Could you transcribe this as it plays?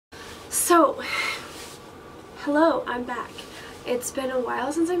So, hello, I'm back. It's been a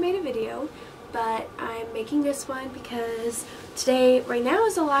while since I made a video, but I'm making this one because today, right now,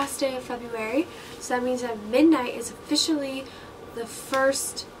 is the last day of February, so that means that midnight is officially the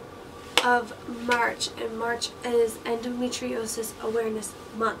 1st of March, and March is Endometriosis Awareness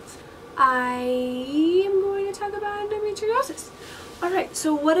Month. I am going to talk about endometriosis. Alright,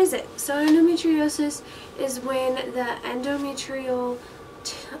 so what is it? So endometriosis is when the endometrial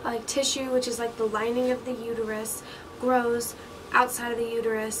tissue, which is like the lining of the uterus, grows outside of the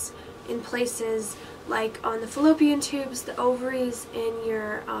uterus in places like on the fallopian tubes, the ovaries, in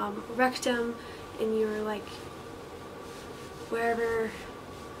your rectum, in your wherever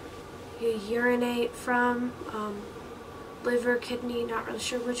you urinate from, liver, kidney, not really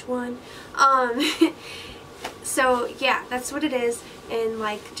sure which one. So yeah, that's what it is in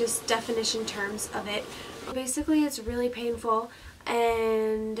just definition terms of it. Basically, it's really painful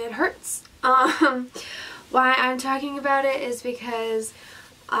and it hurts. Why I'm talking about it is because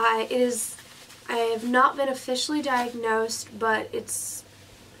I have not been officially diagnosed, but it's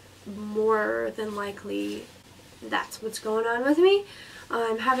more than likely that's what's going on with me.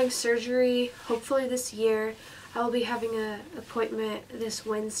 I'm having surgery hopefully this year. I will be having an appointment this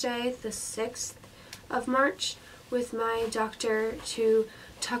Wednesday, the 6th of March, with my doctor to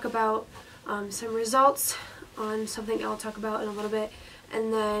talk about some results on something I'll talk about in a little bit,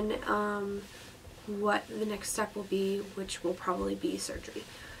 and then what the next step will be, which will probably be surgery.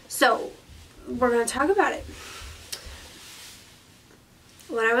 So we're going to talk about it.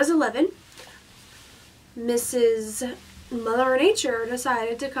 When I was 11, Mrs. Mother Nature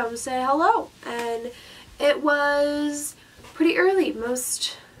decided to come say hello, and it was pretty early.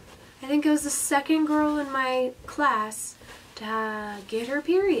 I think I was the second girl in my class to get her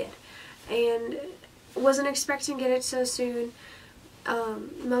period, and wasn't expecting to get it so soon.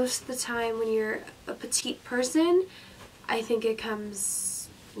 Most of the time when you're a petite person, I think it comes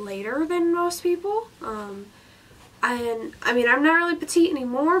later than most people. And I mean, I'm not really petite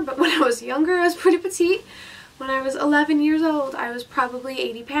anymore, but when I was younger I was pretty petite. When I was 11 years old, I was probably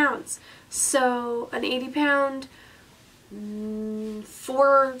 80 pounds. So an 80-pound,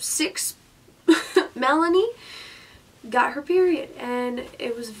 4'6" Melanie got her period, and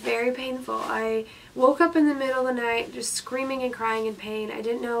it was very painful. I woke up in the middle of the night just screaming and crying in pain. I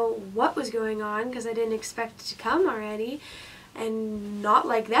didn't know what was going on because I didn't expect it to come already, and not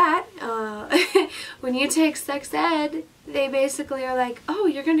like that. When you take sex ed, they basically are like, oh,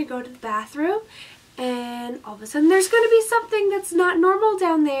 you're going to go to the bathroom, and all of a sudden there's going to be something that's not normal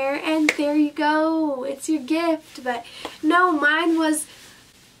down there, and there you go, it's your gift. But no, mine was,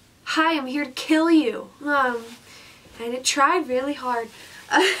 hi, I'm here to kill you. And it tried really hard.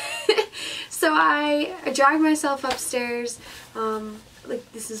 So I dragged myself upstairs.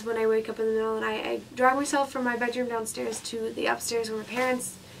 This is when I wake up in the middle of the night. I drag myself from my bedroom downstairs to the upstairs where my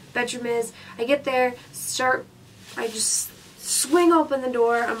parents' bedroom is. I get there, I just swing open the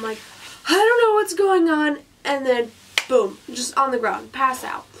door. I'm like, I don't know what's going on, and then boom, just on the ground, pass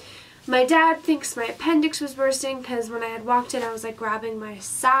out. My dad thinks my appendix was bursting because when I had walked in, I was grabbing my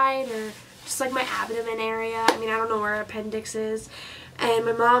side, or just my abdomen area. I mean, I don't know where appendix is. And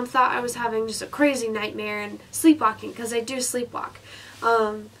my mom thought I was having just a crazy nightmare and sleepwalking, because I do sleepwalk.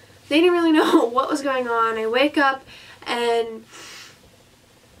 They didn't really know what was going on. I wake up and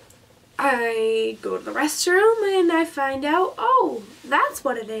I go to the restroom and I find out, oh, that's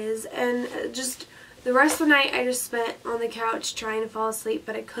what it is. And just the rest of the night I just spent on the couch trying to fall asleep,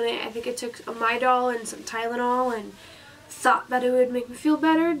 but I couldn't. I think I took a Midol and some Tylenol and thought that it would make me feel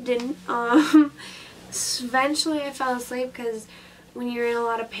better. Didn't. Eventually I fell asleep because when you're in a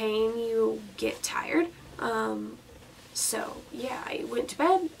lot of pain you get tired. So yeah, I went to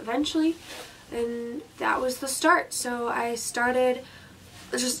bed eventually, and that was the start. So I started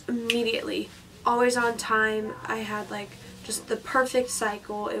just immediately, always on time. I had just the perfect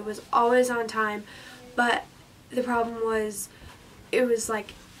cycle. It was always on time, but the problem was, it was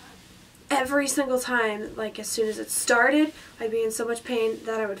every single time, as soon as it started, I'd be in so much pain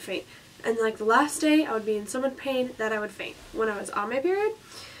that I would faint. And the last day, I would be in so much pain that I would faint when I was on my period.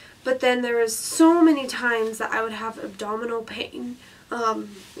 But then there was so many times that I would have abdominal pain on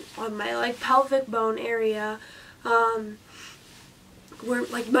my pelvic bone area, where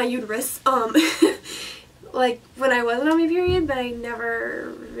my uterus, when I wasn't on my period, but I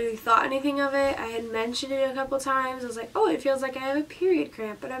never really thought anything of it. I had mentioned it a couple times. I was like, oh, it feels like I have a period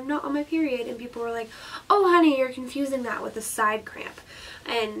cramp, but I'm not on my period. And people were like, oh honey, you're confusing that with a side cramp.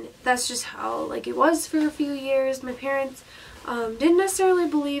 And that's just how it was for a few years. My parents didn't necessarily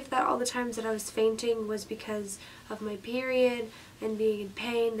believe that all the times that I was fainting was because of my period. and being in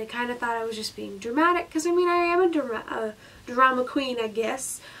pain. They kind of thought I was just being dramatic, because I mean, I am a drama queen, I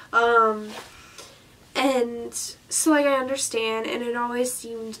guess. And so like I understand, and it always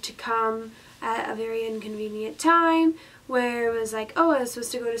seemed to come at a very inconvenient time, where it was like, oh, I was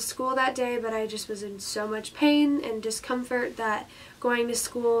supposed to go to school that day, but I just was in so much pain and discomfort that going to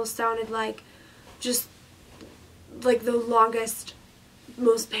school sounded like just like the longest,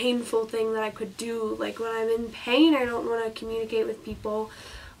 most painful thing that I could do. Like when I'm in pain, I don't want to communicate with people.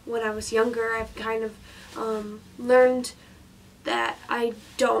 When I was younger, I've kind of learned that I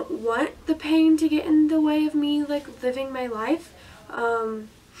don't want the pain to get in the way of me like living my life.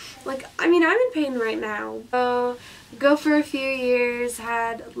 Like, I mean, I'm in pain right now. So, go for a few years,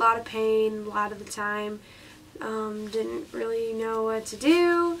 had a lot of pain a lot of the time, didn't really know what to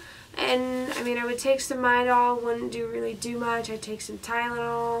do, and I mean, I would take some Midol, wouldn't really do much. I'd take some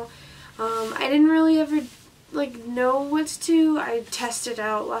Tylenol. I didn't really ever like know what to do. I tested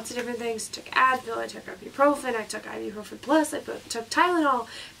out lots of different things. I took Advil, I took ibuprofen, I took ibuprofen plus, I took Tylenol,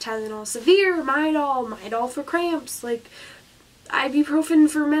 Tylenol severe, Midol for cramps, like ibuprofen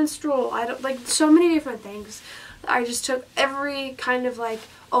for menstrual. I don't like so many different things. I just took every kind of like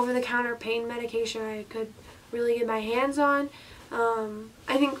over-the-counter pain medication I could really get my hands on.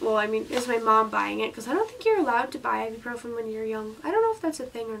 I think, well, I mean, it was my mom buying it, because I don't think you're allowed to buy ibuprofen when you're young. I don't know if that's a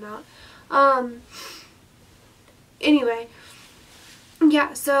thing or not. Anyway,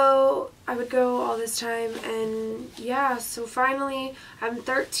 yeah, so I would go all this time, and yeah, so finally I'm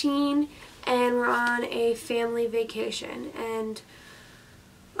 13 and we're on a family vacation, and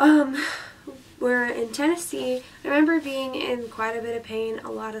we're in Tennessee. I remember being in quite a bit of pain a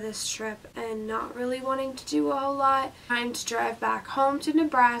lot of this trip and not really wanting to do a whole lot. Time to drive back home to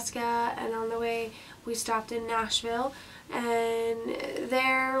Nebraska, and on the way we stopped in Nashville, and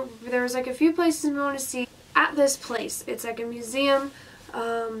there was like a few places we wanted to see. At this place, it's like a museum.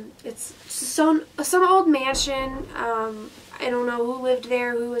 It's some old mansion. I don't know who lived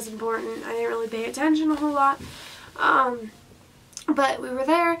there, who was important. I didn't really pay attention a whole lot. But we were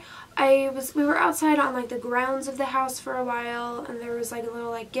there. We were outside on like the grounds of the house for a while, and there was like a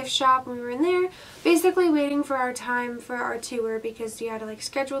little like gift shop, and we were in there basically waiting for our time for our tour, because you had to like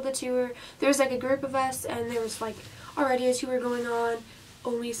schedule the tour. There was like a group of us, and there was like already a tour going on,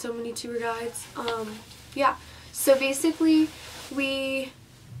 only so many tour guides. Yeah, so basically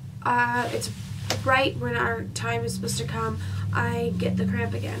it's right when our time is supposed to come, I get the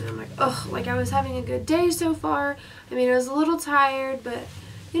cramp again. And I'm like, ugh, like I was having a good day so far. I mean, I was a little tired, but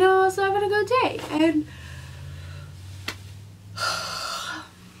you know, I was having a good day. And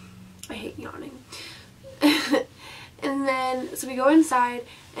I hate yawning. And then, so we go inside,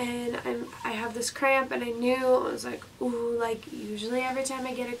 and I have this cramp, and I knew, I was like, ooh, like usually every time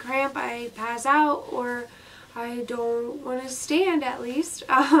I get a cramp, I pass out, or I don't want to stand at least.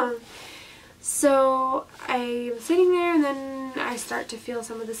 So I'm sitting there, and then I start to feel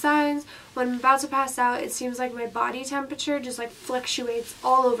some of the signs. When I'm about to pass out, it seems like my body temperature just like fluctuates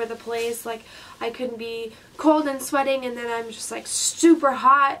all over the place. Like I could be cold and sweating, and then I'm just like super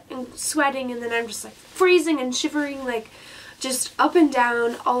hot and sweating, and then I'm just like freezing and shivering, like just up and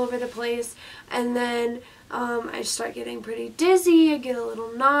down all over the place. And then I start getting pretty dizzy, I get a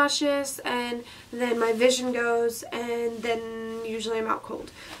little nauseous, and then my vision goes, and then usually I'm out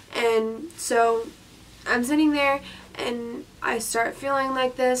cold. And so I'm sitting there, and I start feeling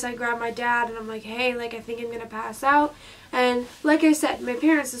like this. I grab my dad, and I'm like, hey, like I think I'm gonna pass out. And like I said, my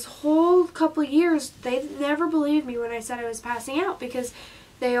parents this whole couple years, they never believed me when I said I was passing out, because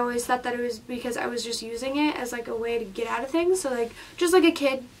they always thought that it was because I was just using it as like a way to get out of things. So like just like a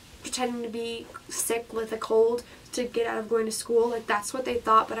kid pretending to be sick with a cold to get out of going to school, like that's what they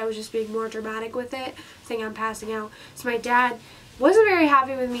thought, but I was just being more dramatic with it, saying I'm passing out. So my dad wasn't very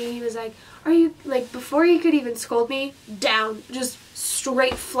happy with me. He was like, are you, like, before he could even scold me, down, just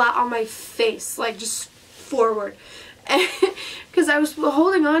straight flat on my face, like just forward. Because I was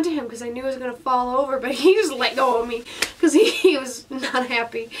holding on to him because I knew I was going to fall over, but he just let go of me because he was not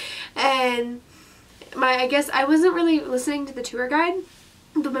happy. And I guess I wasn't really listening to the tour guide,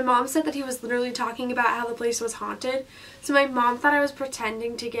 but my mom said that he was literally talking about how the place was haunted. So my mom thought I was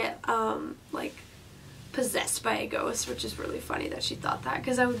pretending to get, like, possessed by a ghost, which is really funny that she thought that,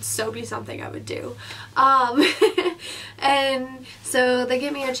 because that would so be something I would do. And so they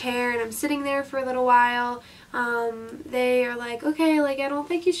get me a chair, and I'm sitting there for a little while. They are like, okay, like I don't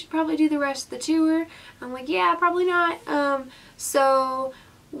think you should probably do the rest of the tour. I'm like, yeah, probably not. So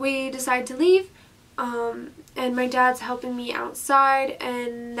we decide to leave, and my dad's helping me outside,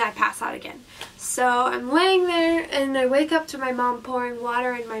 and I pass out again. So I'm laying there, and I wake up to my mom pouring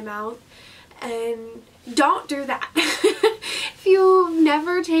water in my mouth, and don't do that. If you've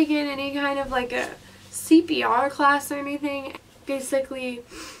never taken any kind of like a CPR class or anything, basically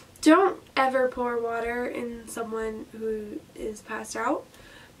don't ever pour water in someone who is passed out,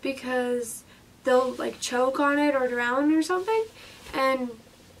 because they'll like choke on it or drown or something. And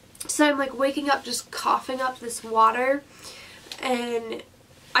so I'm like waking up just coughing up this water, and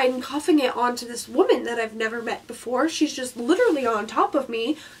I'm coughing it onto this woman that I've never met before. She's just literally on top of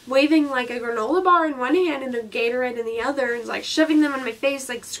me, waving like a granola bar in one hand and a Gatorade in the other, and like shoving them in my face,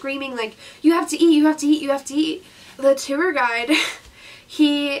 like screaming like, you have to eat, you have to eat, you have to eat. The tour guide,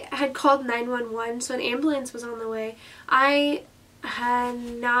 he had called 911, so an ambulance was on the way. I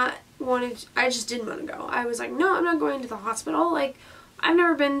just didn't want to go. I was like, no, I'm not going to the hospital. Like, I've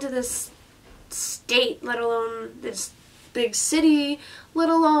never been to this state, let alone this big city, let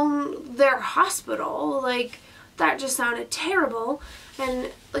alone their hospital. Like, that just sounded terrible.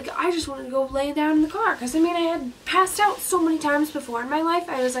 And like, I just wanted to go lay down in the car, because I mean, I had passed out so many times before in my life.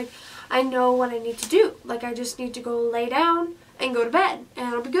 I was like, I know what I need to do. Like, I just need to go lay down and go to bed and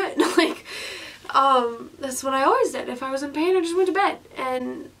I'll be good. Like, that's what I always did. If I was in pain, I just went to bed,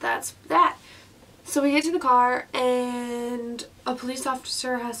 and that's that. So we get to the car, and a police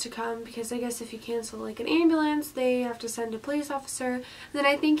officer has to come, because I guess if you cancel like an ambulance, they have to send a police officer. And then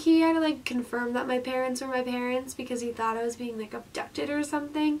I think he had to like confirm that my parents were my parents, because he thought I was being like abducted or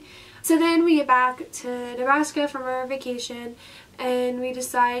something. So then we get back to Nebraska from our vacation, and we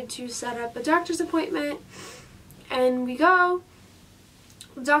decide to set up a doctor's appointment, and we go.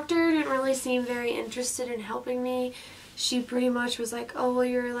 The doctor didn't really seem very interested in helping me. She pretty much was like, oh, well,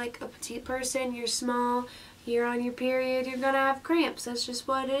 you're like a petite person, you're small, you're on your period, you're gonna have cramps, that's just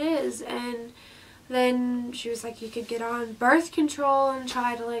what it is. And then she was like, you could get on birth control and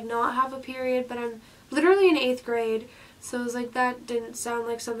try to like not have a period, but I'm literally in 8th grade, so it was like, that didn't sound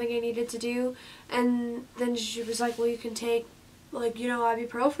like something I needed to do. And then she was like, well, you can take like, you know,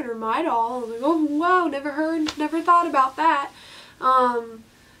 ibuprofen or Midol. I was like, oh wow, never thought about that.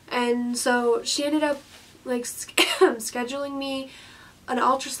 And so she ended up like scheduling me an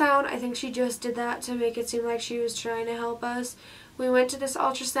ultrasound. I think she just did that to make it seem like she was trying to help us. We went to this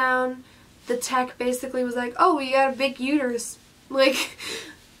ultrasound. The tech basically was like, oh, you got a big uterus. Like,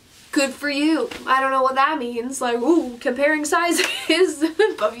 good for you. I don't know what that means. Like, ooh, comparing sizes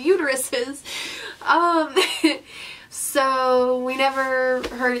of uteruses. So we never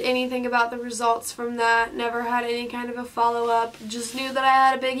heard anything about the results from that. Never had any kind of a follow-up. Just knew that I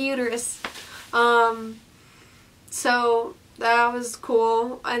had a big uterus. So that was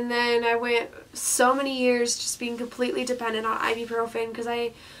cool. And then I went so many years just being completely dependent on ibuprofen, because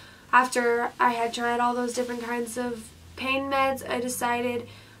after I had tried all those different kinds of pain meds, I decided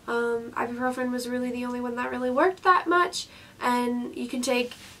ibuprofen was really the only one that really worked that much. And you can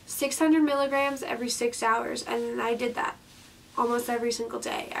take 600 milligrams every 6 hours, and I did that almost every single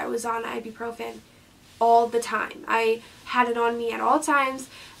day. I was on ibuprofen all the time. I had it on me at all times,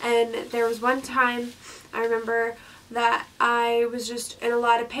 and there was one time I remember that I was just in a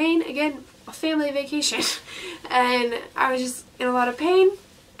lot of pain. Again, a family vacation. And I was just in a lot of pain,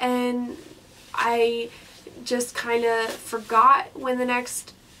 and I just kind of forgot when the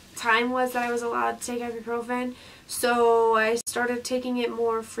next time was that I was allowed to take ibuprofen. So I started taking it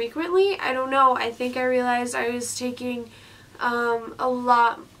more frequently. I don't know, I think I realized I was taking a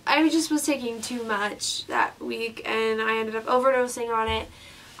lot. I just was taking too much that week, and I ended up overdosing on it.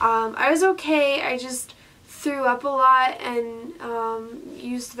 I was okay. I just threw up a lot and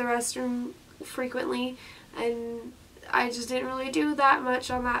used the restroom frequently, and I just didn't really do that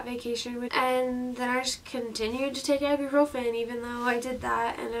much on that vacation. And then I just continued to take ibuprofen even though I did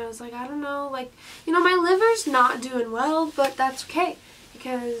that, and I was like, I don't know, like, you know, my liver's not doing well, but that's okay,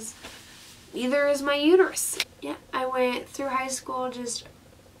 because neither is my uterus. Yeah, I went through high school just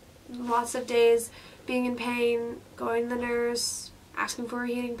lots of days being in pain, going to the nurse, asking for a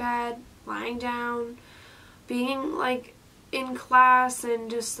heating pad, lying down, being like in class and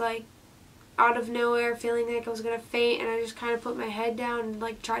just like out of nowhere feeling like I was gonna faint, and I just kind of put my head down and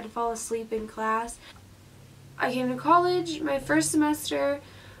like tried to fall asleep in class. I came to college my first semester,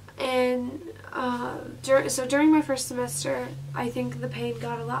 and during my first semester I think the pain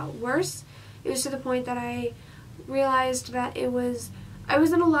got a lot worse. It was to the point that I realized that I was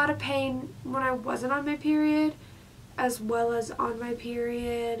in a lot of pain when I wasn't on my period as well as on my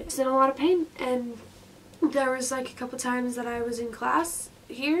period. I was in a lot of pain, and there was like a couple times that I was in class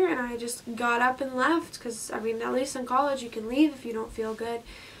here and I just got up and left, because I mean, at least in college you can leave if you don't feel good.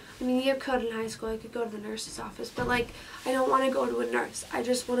 I mean, you could in high school, I could go to the nurse's office, but like, I don't want to go to a nurse. I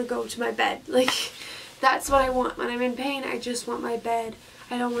just want to go to my bed. Like, That's what I want. When I'm in pain, I just want my bed.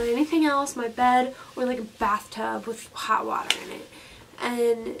 I don't want anything else, my bed, or like a bathtub with hot water in it.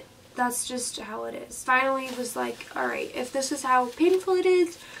 And that's just how it is. Finally was like, alright, if this is how painful it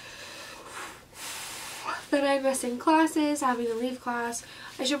is, that I'm missing classes, having to leave class,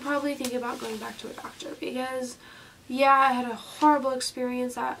 I should probably think about going back to a doctor, because yeah, I had a horrible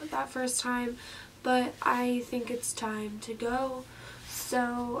experience that first time, but I think it's time to go.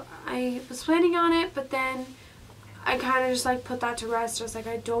 So I was planning on it, but then I kind of just like put that to rest. I was like,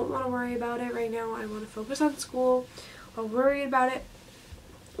 I don't want to worry about it right now. I want to focus on school. I'll worry about it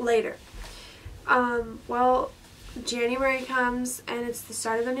later. Well, January comes and it's the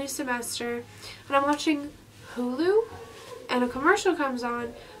start of the new semester, and I'm watching Hulu and a commercial comes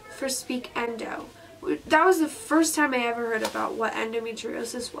on for Speak Endo. That was the first time I ever heard about what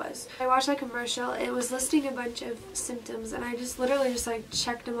endometriosis was. I watched that commercial. It was listing a bunch of symptoms, and I just literally just like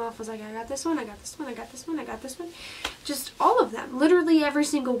checked them off. I was like, I got this one, I got this one, I got this one, I got this one. Just all of them. Literally every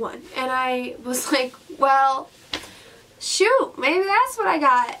single one. And I was like, well, shoot, maybe that's what I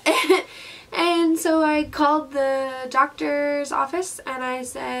got. And so I called the doctor's office and I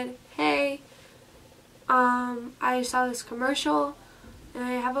said, hey, I saw this commercial and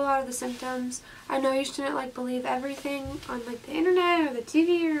I have a lot of the symptoms. I know you shouldn't like believe everything on like the internet or the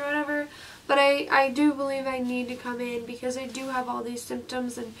TV or whatever, but I do believe I need to come in because I do have all these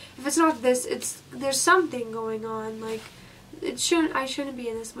symptoms, and if it's not this, there's something going on. Like I shouldn't be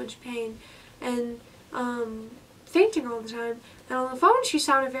in this much pain, and fainting all the time. And on the phone she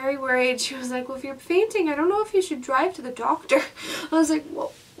sounded very worried. She was like, well, if you're fainting, I don't know if you should drive to the doctor. I was like,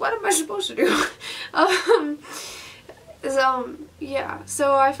 well, what am I supposed to do? Yeah,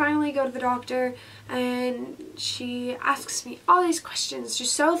 so I finally go to the doctor and she asks me all these questions.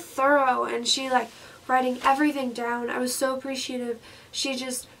 She's so thorough and she like writing everything down. I was so appreciative.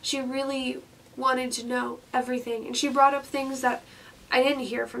 She really wanted to know everything, and she brought up things that I didn't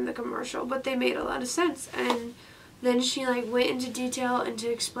hear from the commercial, but they made a lot of sense. And then she like went into detail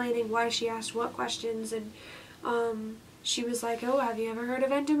into explaining why she asked what questions, and she was like, oh, have you ever heard of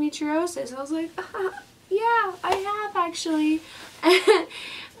endometriosis? I was like, yeah, I have actually.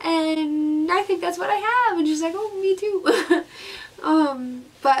 And I think that's what I have. And she's like, oh, me too.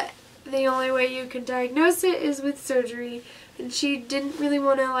 But the only way you can diagnose it is with surgery. And she didn't really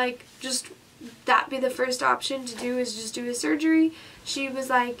want to like just that be the first option to do, is just do a surgery. She was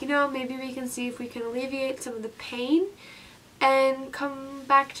like, you know, maybe we can see if we can alleviate some of the pain and come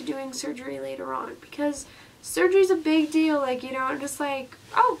back to doing surgery later on, because surgery's a big deal. Like, you know, just like,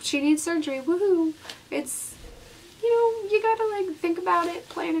 oh, she needs surgery, woohoo. It's, you know, you gotta like think about it,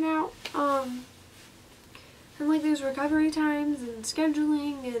 plan it out. And like there's recovery times and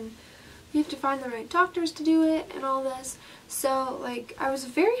scheduling, and you have to find the right doctors to do it and all this. So like I was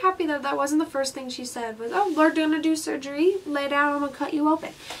very happy that that wasn't the first thing she said was, oh, we're gonna do surgery, lay down, I'm gonna cut you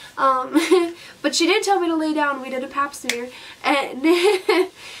open. But she did tell me to lay down. We did a pap smear, and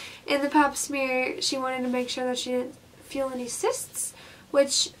in the pap smear she wanted to make sure that she didn't feel any cysts,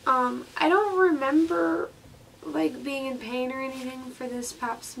 which I don't remember like being in pain or anything for this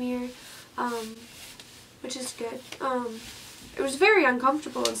pap smear, which is good. It was very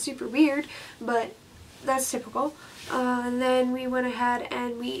uncomfortable and super weird, but that's typical. And then we went ahead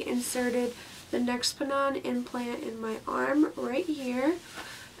and we inserted the Nexplanon implant in my arm right here.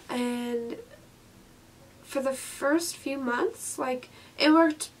 And for the first few months, like, it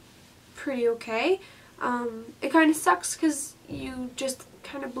worked pretty okay. It kind of sucks because you just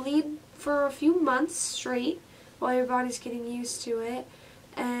kind of bleed for a few months straight while your body's getting used to it.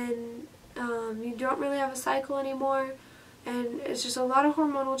 And you don't really have a cycle anymore. And it's just a lot of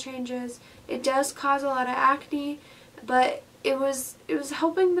hormonal changes. It does cause a lot of acne, but it was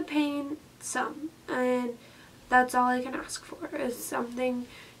helping the pain some, and that's all I can ask for, is something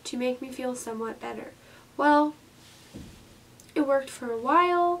to make me feel somewhat better. Well, it worked for a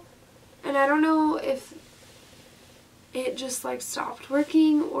while, and I don't know if it just like stopped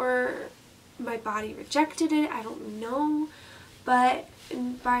working or my body rejected it, I don't know, but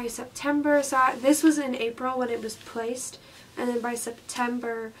by September, so this was in April when it was placed, and then by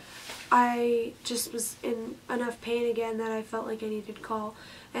September I just was in enough pain again that I felt like I needed to call.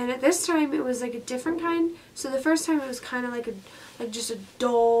 And at this time it was like a different kind. So the first time it was kind of like just a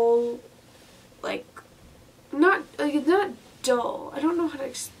dull, like it's not dull. I don't know how to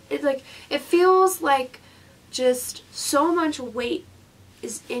it feels like just so much weight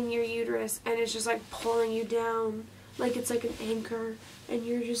is in your uterus and it's just like pulling you down, like it's like an anchor, and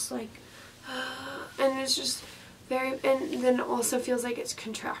you're just like and it's just very, and then it also feels like it's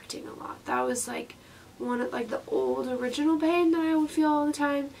contracting a lot. That was like one of like the old original pain that I would feel all the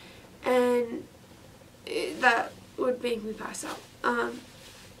time, and that would make me pass out.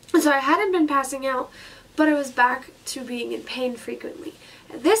 So I hadn't been passing out, but I was back to being in pain frequently.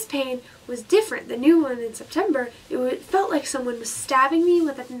 And this pain was different. The new one in September, it felt like someone was stabbing me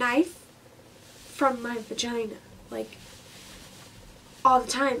with a knife from my vagina, like, all the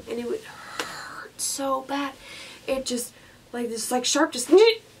time, and it would hurt so bad. It just, like, this, like, sharp, just,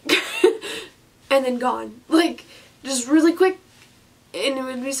 and then gone, like, just really quick, and it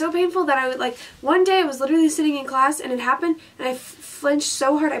would be so painful that I would, like, one day I was literally sitting in class, and it happened, and I flinched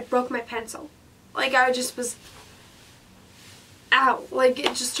so hard I broke my pencil. Like, I just was, ow, like,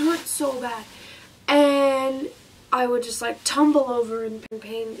 it just hurt so bad, and I would just, like, tumble over in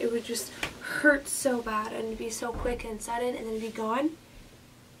pain. It would just hurt so bad, and it'd be so quick and sudden, and then it'd be gone.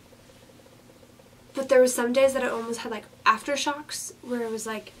 But there were some days that I almost had, like, aftershocks, where it was,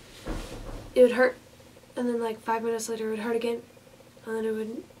 like, it would hurt, and then, like, 5 minutes later it would hurt again, and then it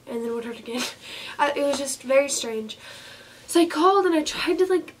wouldn't, and then it would hurt again. It was just very strange. So I called and I tried to,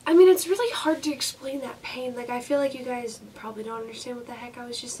 like, I mean, it's really hard to explain that pain. Like, I feel like you guys probably don't understand what the heck I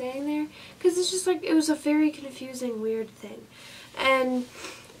was just saying there, because it's just, like, it was a very confusing, weird thing. And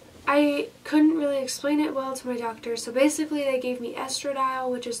I couldn't really explain it well to my doctor, so basically they gave me estradiol,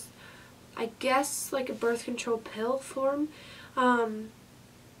 which is, I guess, like a birth control pill form.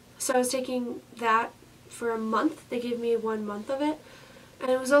 So I was taking that for a month. They gave me 1 month of it. And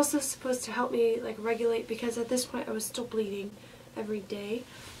it was also supposed to help me, like, regulate, because at this point I was still bleeding every day.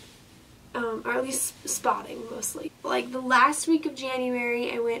 Or at least spotting, mostly. Like, the last week of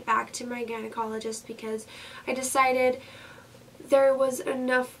January, I went back to my gynecologist because I decided there was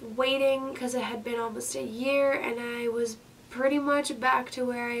enough waiting, because it had been almost a year, and I was pretty much back to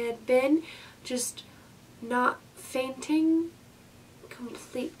where I had been, just not fainting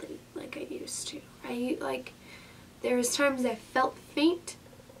completely like I used to. There was times I felt faint,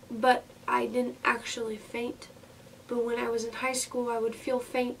 but I didn't actually faint. But when I was in high school, I would feel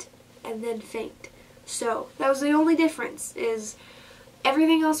faint and then faint. So that was the only difference, is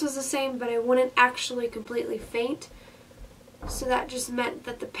everything else was the same, but I wouldn't actually completely faint. So that just meant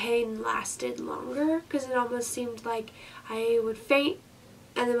that the pain lasted longer, because it almost seemed like I would faint,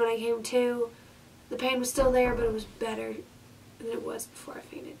 and then when I came to, the pain was still there, but it was better than it was before I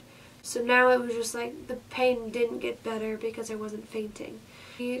fainted. So now it was just like the pain didn't get better because I wasn't fainting.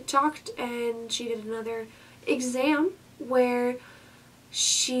 We talked, and she did another exam where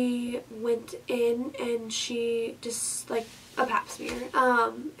she went in and she just, like, a pap smear,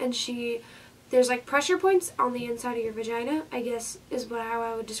 and there's, like, pressure points on the inside of your vagina, I guess is how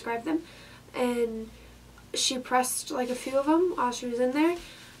I would describe them, and she pressed, like, a few of them while she was in there,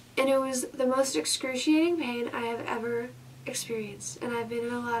 and it was the most excruciating pain I have ever experienced, and I've been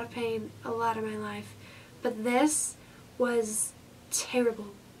in a lot of pain a lot of my life, but this was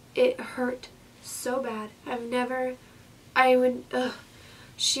terrible. It hurt so bad.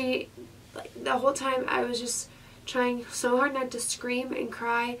 Like, the whole time I was just trying so hard not to scream and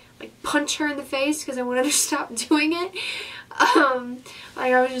cry, like punch her in the face, because I wanted her to stop doing it.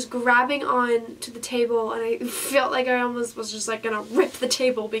 Like, I was just grabbing on to the table, and I felt like I almost was just, like, gonna rip the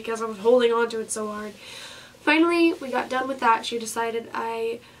table because I was holding on to it so hard. Finally, we got done with that. She decided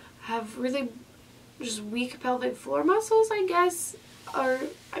I have really just weak pelvic floor muscles, I guess. Or,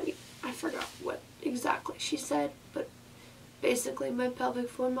 I mean, I forgot what exactly she said, but basically my pelvic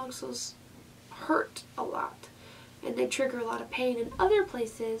floor muscles hurt a lot, and they trigger a lot of pain in other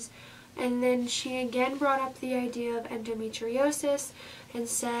places. And then she again brought up the idea of endometriosis and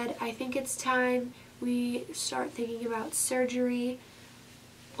said, I think it's time we start thinking about surgery.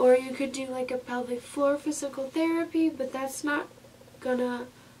 Or you could do, like, a pelvic floor physical therapy, but that's not gonna,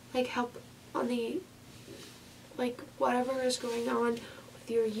 like, help on the, like, whatever is going on with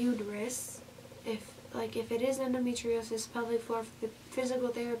your uterus. If it is endometriosis, pelvic floor physical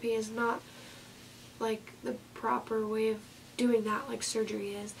therapy is not, like, the proper way of doing that, like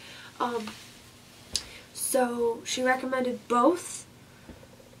surgery is. So she recommended both,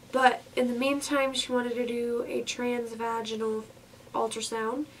 but in the meantime she wanted to do a transvaginal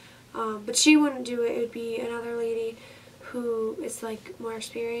ultrasound, but she wouldn't do it. It would be another lady who is, like, more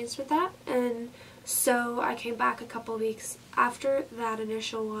experienced with that. And so I came back a couple weeks after that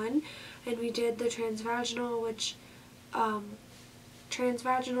initial one, and we did the transvaginal, which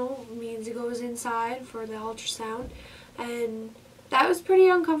transvaginal means it goes inside for the ultrasound, and that was pretty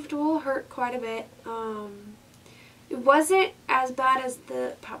uncomfortable, hurt quite a bit. It wasn't as bad as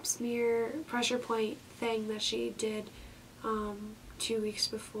the pap smear pressure point thing that she did 2 weeks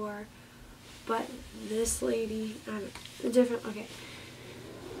before, but this lady, okay,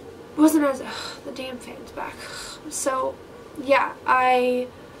 wasn't as, the damn fan's back. So yeah, I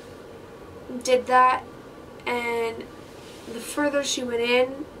did that, and the further she went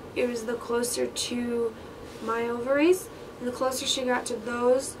in, it was the closer to my ovaries, and the closer she got to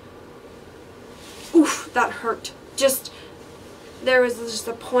those, oof, that hurt. There was just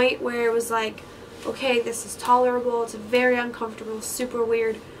a point where it was like, okay, this is tolerable, it's very uncomfortable, super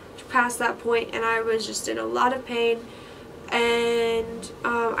weird, past that point, and I was just in a lot of pain, and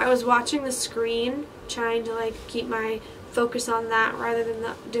I was watching the screen, trying to like keep my focus on that rather than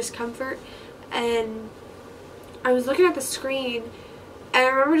the discomfort, and I was looking at the screen, and I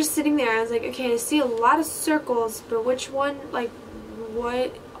remember just sitting there, I was like, okay, I see a lot of circles, but which one, like,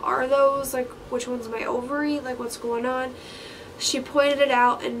 what are those, like, which one's my ovary, like, what's going on? She pointed it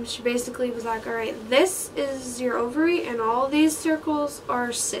out, and she basically was like, alright, this is your ovary, and all these circles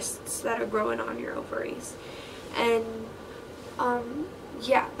are cysts that are growing on your ovaries. And,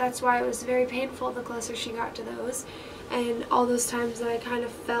 yeah, that's why it was very painful the closer she got to those. And all those times that I kind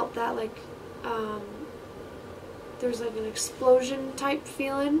of felt that, like, there was like an explosion type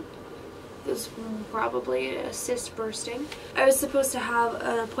feeling. It was probably a cyst bursting. I was supposed to have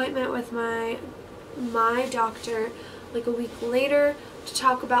an appointment with my doctor like a week later to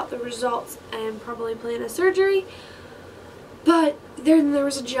talk about the results and probably plan a surgery, but then there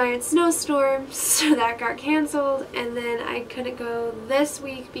was a giant snowstorm, so that got canceled, and then I couldn't go this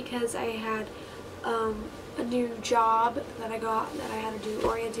week because I had a new job that I got that I had to do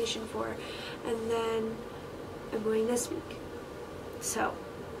orientation for, and then I'm going this week. So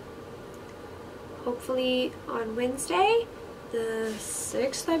hopefully on Wednesday, the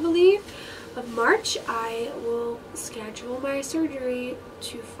 6th, I believe, of March, I will schedule my surgery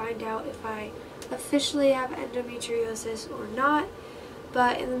to find out if I officially have endometriosis or not.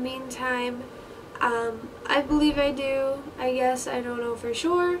 But in the meantime, I believe I do. I guess I don't know for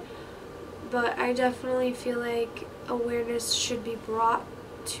sure, but I definitely feel like awareness should be brought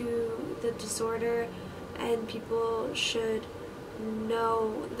to the disorder, and people should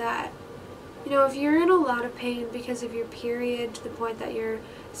know that, you know, if you're in a lot of pain because of your period to the point that you're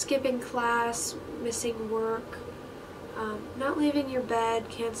skipping class, missing work, not leaving your bed,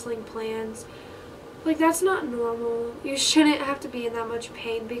 canceling plans, like, that's not normal. You shouldn't have to be in that much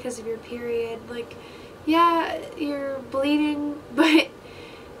pain because of your period. Like, yeah, you're bleeding, but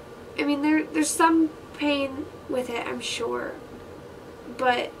I mean, there's some pain with it, I'm sure,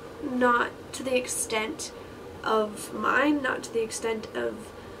 but not to the extent of mine, not to the extent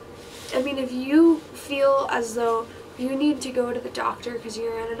of, I mean, if you feel as though you need to go to the doctor because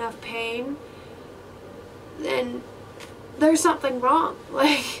you're in enough pain, then there's something wrong.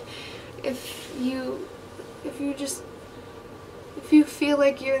 Like, if you feel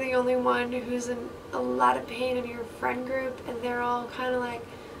like you're the only one who's in a lot of pain in your friend group, and they're all kind of like,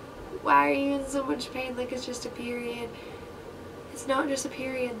 why are you in so much pain, like it's just a period? It's not just a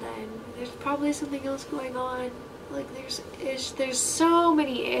period then. There's probably something else going on. Like, there's so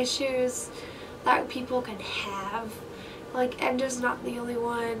many issues that people can have. Like, endo's not the only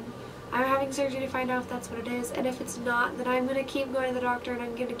one. I'm having surgery to find out if that's what it is, and if it's not, then I'm going to keep going to the doctor, and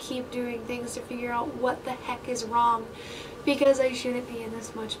I'm going to keep doing things to figure out what the heck is wrong, because I shouldn't be in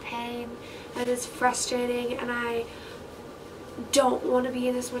this much pain, and it's frustrating, and I don't want to be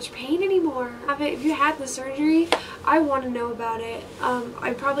in this much pain anymore. If you had the surgery, I want to know about it.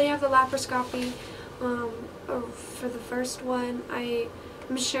 I probably have the laparoscopy for the first one.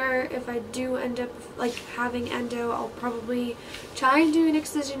 I'm sure if I do end up like having endo, I'll probably try and do an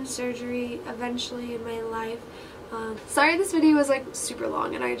excision surgery eventually in my life. Sorry this video was like super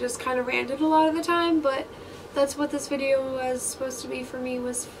long and I just kind of ranted a lot of the time, but that's what this video was supposed to be for me,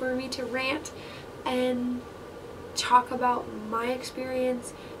 was for me to rant and talk about my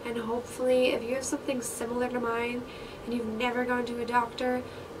experience, and hopefully if you have something similar to mine and you've never gone to a doctor,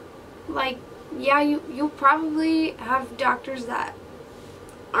 like, yeah, you'll probably have doctors that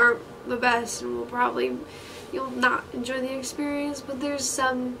aren't the best and you'll not enjoy the experience, but there's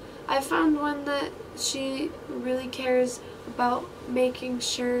some, I found one that she really cares about making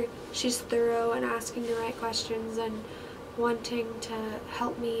sure she's thorough and asking the right questions and wanting to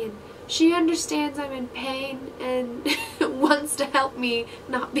help me, and she understands I'm in pain and wants to help me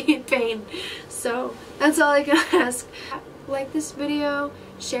not be in pain. So that's all I can ask. Like this video,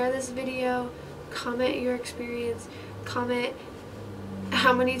 share this video, comment your experience, comment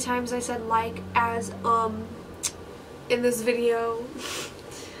how many times I said like as in this video,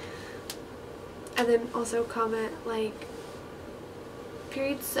 and then also comment like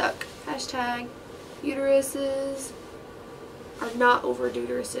periods suck, hashtag uteruses are not over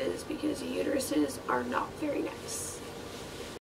uteruses, because uteruses are not very nice.